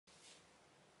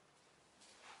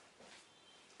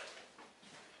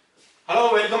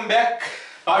welcome back.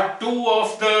 Part 2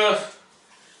 of the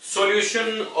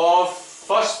solution of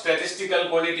first statistical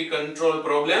quality control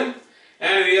problem,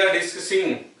 and we are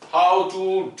discussing how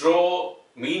to draw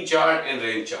mean chart and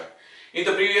range chart. In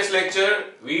the previous lecture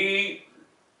we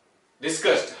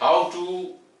discussed how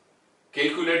to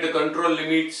calculate the control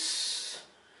limits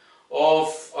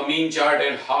of a mean chart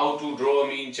and how to draw a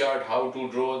mean chart, how to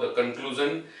draw the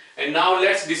conclusion. And now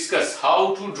let's discuss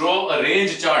how to draw a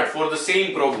range chart for the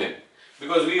same problem,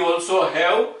 because we also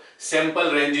have sample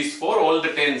ranges for all the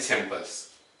 10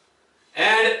 samples.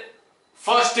 And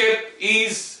first step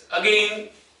is again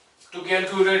to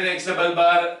calculate x double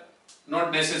bar,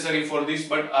 not necessary for this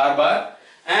but r bar,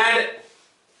 and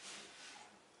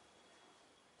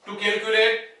to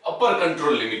calculate upper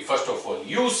control limit. First of all,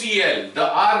 UCL, the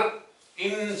r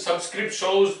in subscript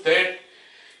shows that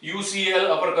UCL,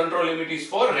 upper control limit, is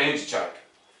for range chart,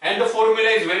 and the formula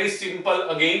is very simple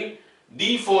again,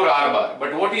 D4 R bar.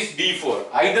 But what is D4?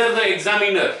 Either the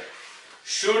examiner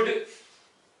should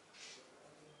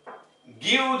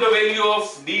give the value of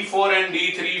D4 and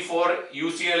D3 for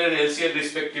UCL and LCL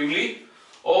respectively,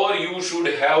 or you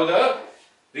should have the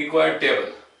required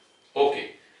table.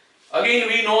 Okay. Again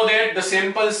we know that the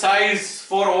sample size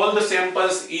for all the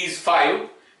samples is 5,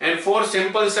 and for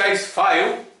sample size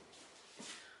 5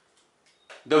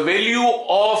 the value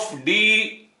of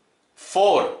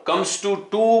D4 comes to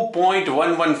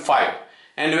 2.115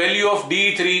 and value of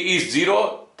D3 is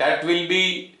 0. That will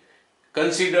be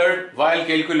considered while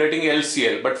calculating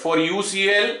LCL. But for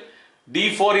UCL,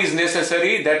 D4 is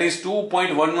necessary, that is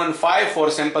 2.115 for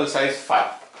sample size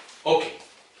 5. Okay.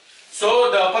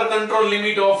 So the upper control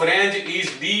limit of range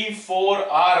is D4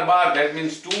 R bar, that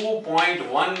means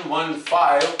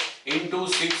 2.115 into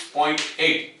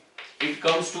 6.8. It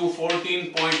comes to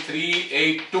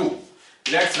 14.382.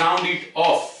 Let's round it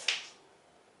off.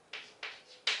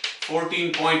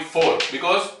 14.4,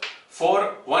 because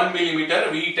for 1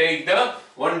 millimeter we take the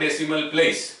 1 decimal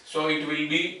place, so it will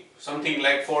be something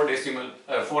like 4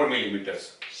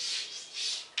 millimeters.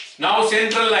 Now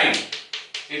central line,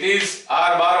 it is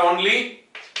R bar only,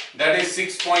 that is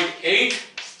 6.8,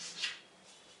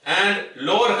 and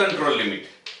lower control limit.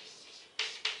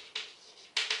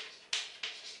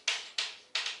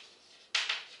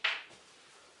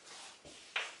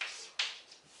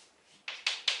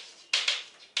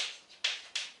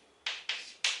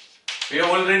 We have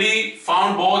already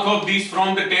found both of these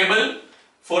from the table.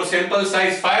 For sample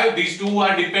size 5, these two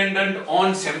are dependent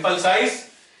on sample size.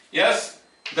 Yes,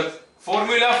 the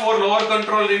formula for lower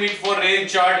control limit for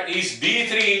range chart is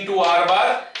D3 into R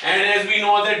bar, and as we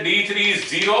know that D3 is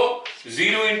 0,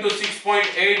 0 into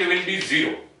 6.8 will be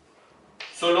 0.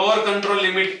 So lower control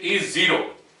limit is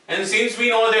 0. And since we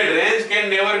know that range can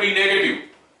never be negative,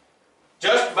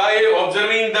 just by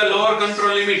observing the lower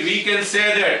control limit, we can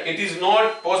say that it is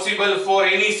not possible for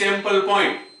any sample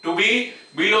point to be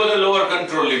below the lower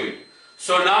control limit.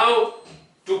 So now,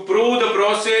 to prove the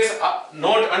process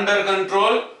not under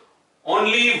control,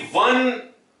 only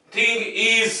one thing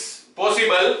is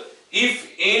possible if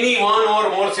any one or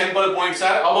more sample points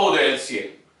are above the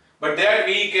LCL. But that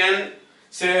we can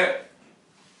say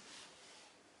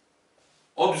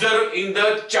observe in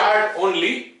the chart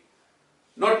only.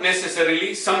 Not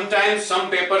necessarily. Sometimes some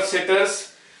paper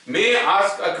setters may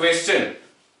ask a question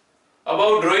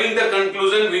about drawing the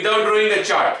conclusion without drawing a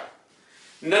chart.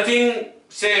 Nothing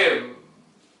say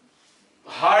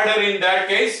harder in that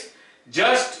case.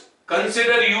 Just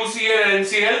consider UCL and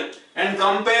NCL and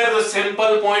compare the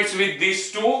sample points with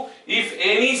these two. If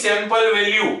any sample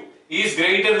value is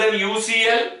greater than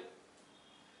UCL,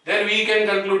 then we can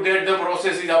conclude that the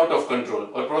process is out of control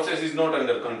or process is not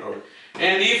under control.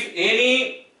 And if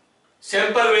any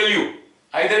sample value,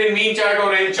 either in mean chart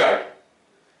or range chart,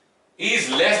 is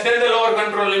less than the lower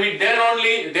control limit, then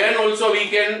also we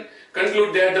can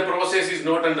conclude that the process is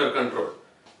not under control.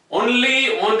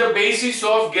 Only on the basis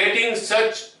of getting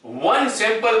such one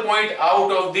sample point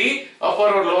out of the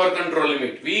upper or lower control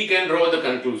limit, we can draw the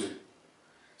conclusion.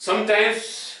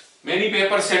 Sometimes many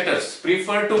paper setters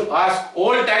prefer to ask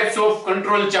all types of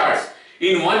control charts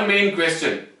in one main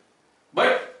question,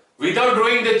 but without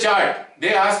drawing the chart,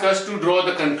 they ask us to draw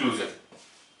the conclusion.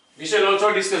 We shall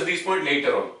also discuss this point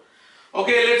later on.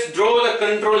 Okay, let's draw the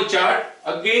control chart.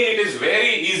 Again, it is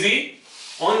very easy.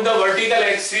 On the vertical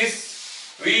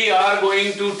axis, we are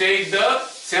going to take the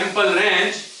sample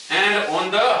range, and on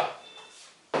the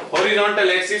horizontal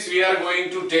axis, we are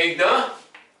going to take the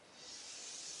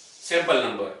sample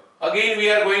number. Again,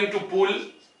 we are going to pull.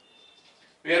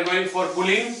 We are going for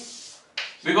pulling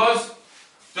because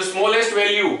the smallest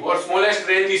value or smallest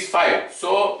range is 5,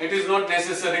 so it is not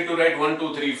necessary to write 1,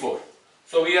 2, 3, 4.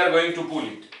 So we are going to pull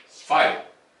it 5.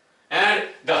 And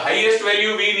the highest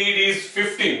value we need is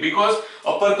 15 because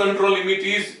upper control limit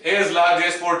is as large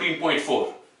as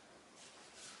 14.4.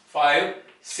 5,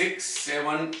 6,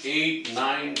 7, 8,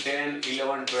 9, 10,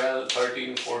 11, 12,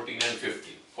 13, 14 and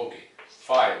 15. Okay.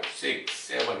 5, 6,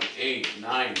 7, 8,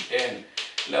 9, 10,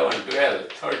 11,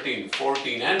 12, 13,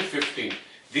 14 and 15.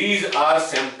 These are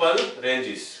sample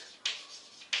ranges.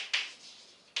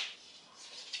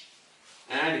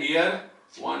 And here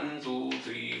 1, 2,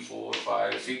 3, 4,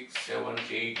 5, 6, 7,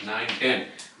 8, 9, 10.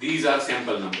 These are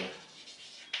sample number.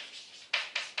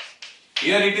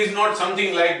 Here it is not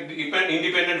something like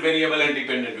independent variable and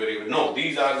dependent variable. No,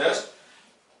 these are just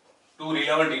two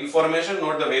relevant information,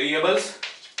 not the variables.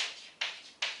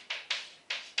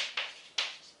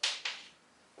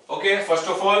 Okay, first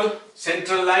of all,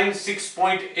 central line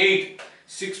 6.8.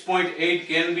 6.8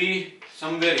 can be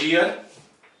somewhere here.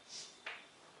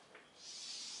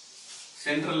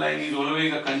 Central line is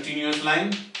always a continuous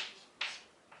line.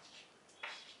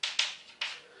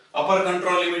 Upper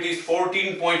control limit is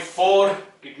 14.4.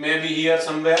 It may be here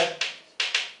somewhere.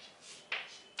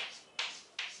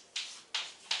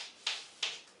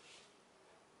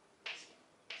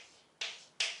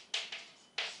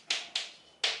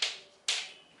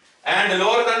 And the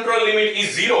lower control limit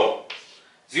is 0.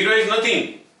 0 is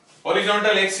nothing.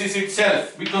 Horizontal axis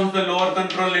itself becomes the lower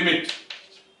control limit.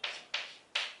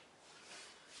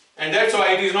 And that's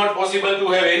why it is not possible to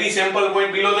have any sample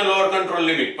point below the lower control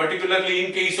limit, particularly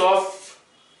in case of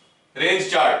range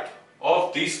chart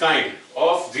of this kind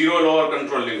of 0 lower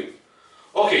control limit.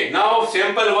 Okay, now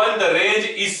sample 1, the range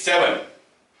is 7.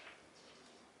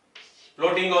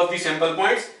 Plotting of the sample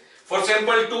points. For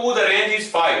sample 2, the range is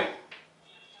 5.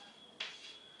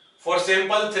 For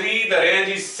sample 3, the range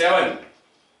is 7.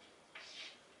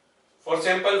 For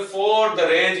sample 4, the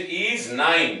range is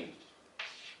 9.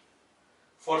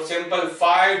 For sample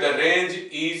 5, the range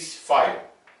is 5.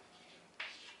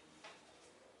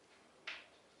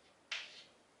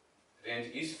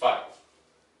 Range is 5.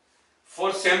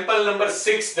 For sample number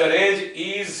 6, the range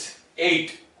is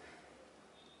 8.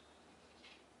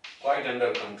 Quite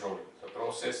under control. The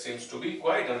process seems to be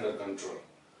quite under control.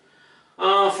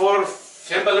 For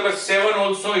sample number 7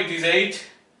 also it is 8.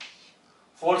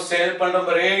 For sample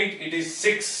number 8 it is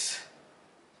 6.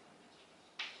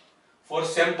 For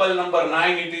sample number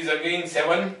 9 it is again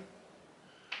 7.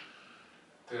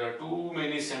 There are too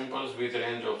many samples with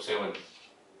range of 7.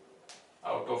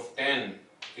 Out of 10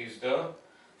 is the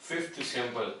 5th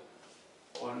sample.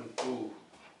 1, 2,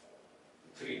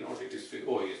 3, not it is 3.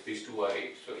 Oh yes, these two are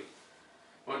 8, sorry.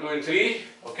 1, 2 and 3,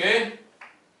 okay.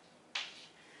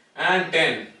 And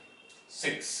 10,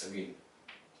 6 again.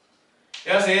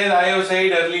 Yes, as I have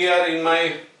said earlier in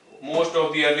my most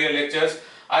of the earlier lectures,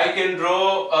 I can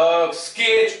draw a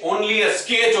sketch, only a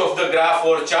sketch of the graph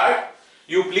or chart.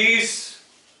 You please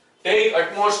take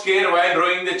utmost care while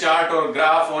drawing the chart or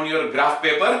graph on your graph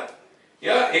paper.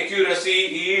 Yeah,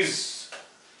 accuracy is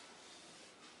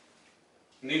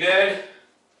needed.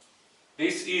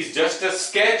 This is just a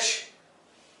sketch.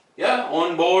 Yeah,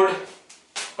 on board.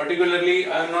 Particularly,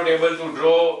 I am not able to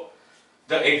draw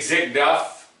the exact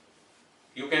graph.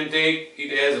 You can take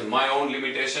it as my own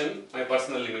limitation, my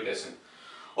personal limitation.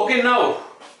 Okay, now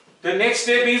the next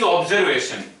step is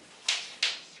observation.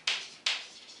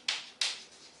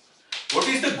 What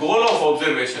is the goal of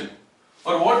observation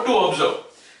or what to observe?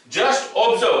 Just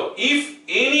observe if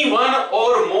any one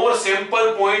or more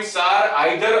sample points are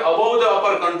either above the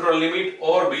upper control limit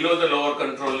or below the lower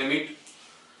control limit.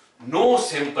 No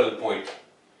sample point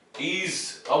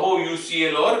is above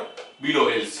UCL or below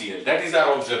LCL. That is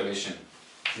our observation.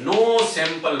 No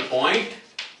sample point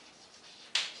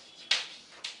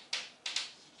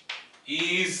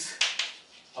is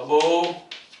above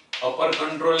upper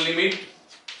control limit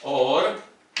or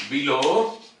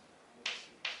below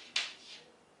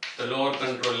the lower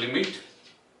control limit,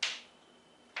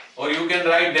 or you can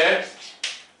write that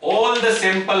all the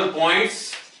sample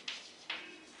points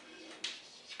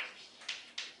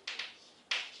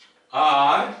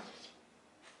are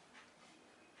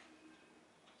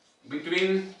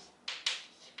between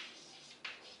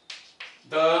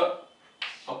the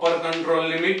upper control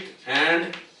limit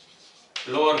and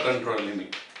lower control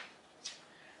limit.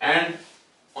 And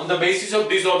on the basis of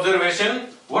this observation,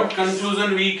 what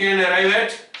conclusion we can arrive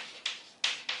at?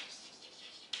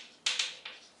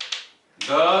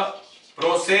 The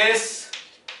process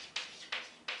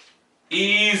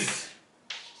is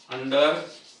under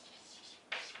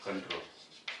control.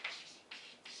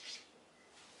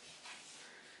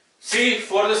 See,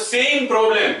 for the same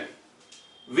problem,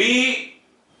 we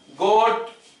got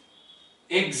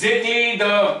exactly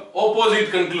the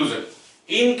opposite conclusion.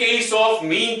 In case of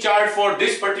mean chart, for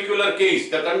this particular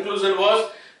case, the conclusion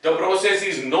was the process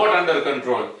is not under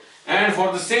control. And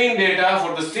for the same data,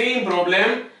 for the same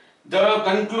problem, the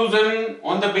conclusion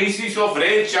on the basis of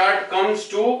range chart comes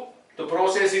to the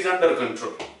process is under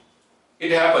control.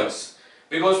 It happens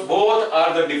because both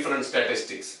are the different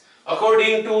statistics.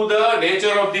 According to the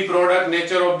nature of the product,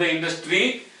 nature of the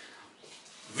industry,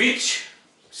 which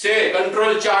say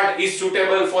control chart is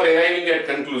suitable for arriving at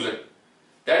conclusion,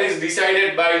 that is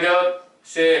decided by the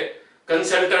say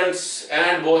consultants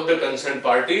and both the concerned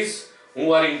parties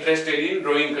who are interested in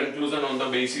drawing conclusion on the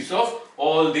basis of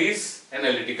all these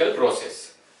analytical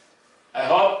process. I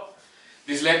hope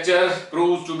this lecture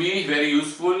proves to be very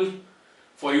useful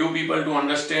for you people to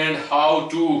understand how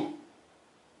to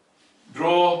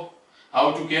draw,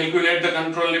 how to calculate the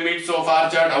control limits of R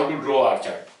chart, how to draw R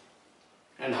chart,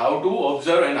 and how to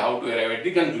observe and how to arrive at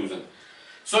the conclusion.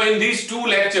 So in these two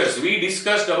lectures we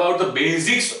discussed about the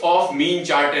basics of mean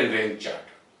chart and range chart.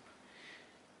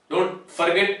 Don't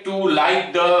forget to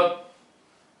like the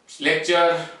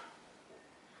lecture,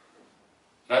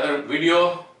 rather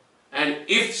video, and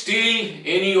if still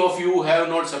any of you have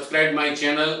not subscribed my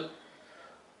channel,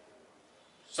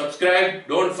 subscribe.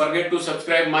 Don't forget to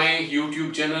subscribe my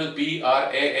YouTube channel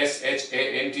PRASHANTPUAAR.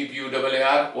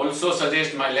 Also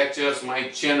suggest my lectures, my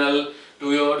channel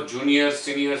to your juniors,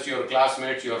 seniors, your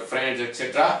classmates, your friends,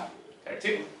 etc. That's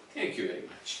it. Thank you very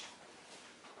much.